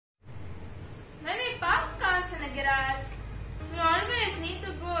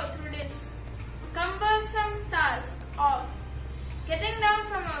cumbersome task of getting down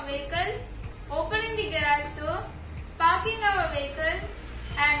from our vehicle, opening the garage door, parking our vehicle,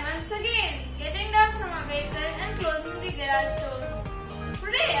 and once again getting down from our vehicle and closing the garage door.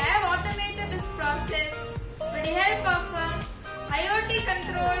 Today I have automated this process with the help of a IoT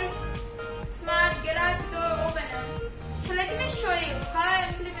controlled smart garage door opener. So let me show you how I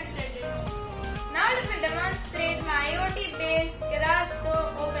implemented it. Now let me demonstrate my IoT based garage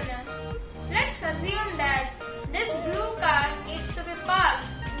door opener. Let's assume that this blue car needs to be parked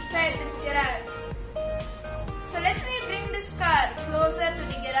inside this garage. So let me bring this car closer to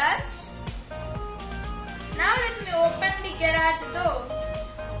the garage. Now let me open the garage door.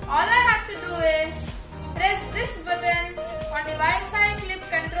 All I have to do is press this button on the Wi-Fi clip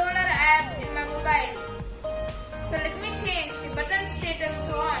controller app in my mobile. So let me change the button status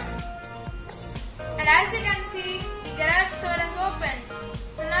to on. And as you can see, the garage door is opened.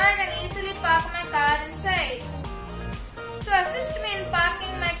 So now I can easily park my car inside. To assist me in parking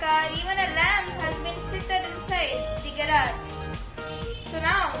my car, even a lamp has been fitted inside the garage. So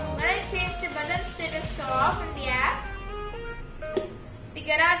now, when I change the button status to off in the app, the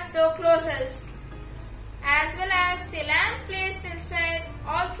garage door closes. As well as the lamp placed inside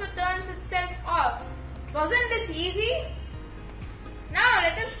also turns itself off. Wasn't this easy? Now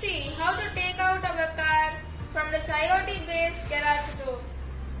let us see how to take out our car from this IoT based garage door.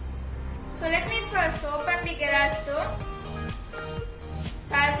 So let me first open the garage door.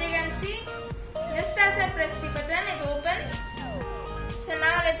 So as you can see, just as I press the button, it opens. So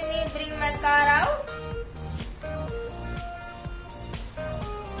now let me bring my car out.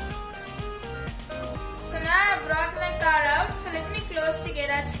 So now I have brought my car out. So let me close the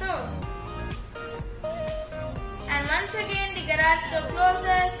garage door. And once again the garage door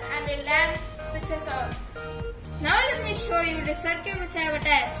closes and the lamp switches off. Now let me show you the circuit which I have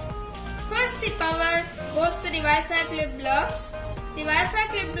attached. First the power goes to the Wi-Fi clip blocks. The Wi-Fi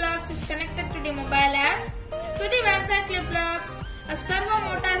clip blocks is connected to the mobile app. To the Wi-Fi clip blocks, a servo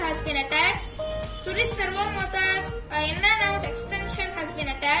motor has been attached. To this servo motor, a in and out extension has been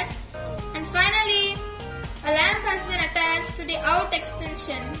attached. And finally, a lamp has been attached to the out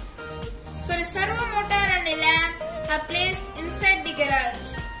extension. So the servo motor and the lamp are placed inside the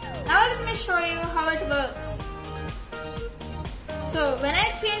garage. Now let me show you how it works. So when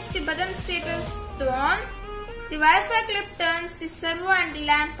I change the button status to on, the Wi-Fi clip turns the servo and the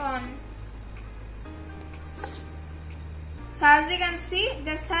lamp on. So as you can see,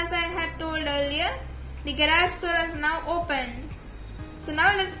 just as I had told earlier, the garage door is now opened. So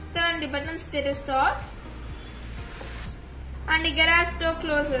now let's turn the button status to off and the garage door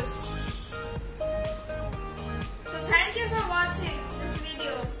closes. So thank you for watching this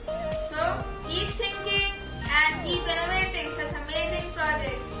video.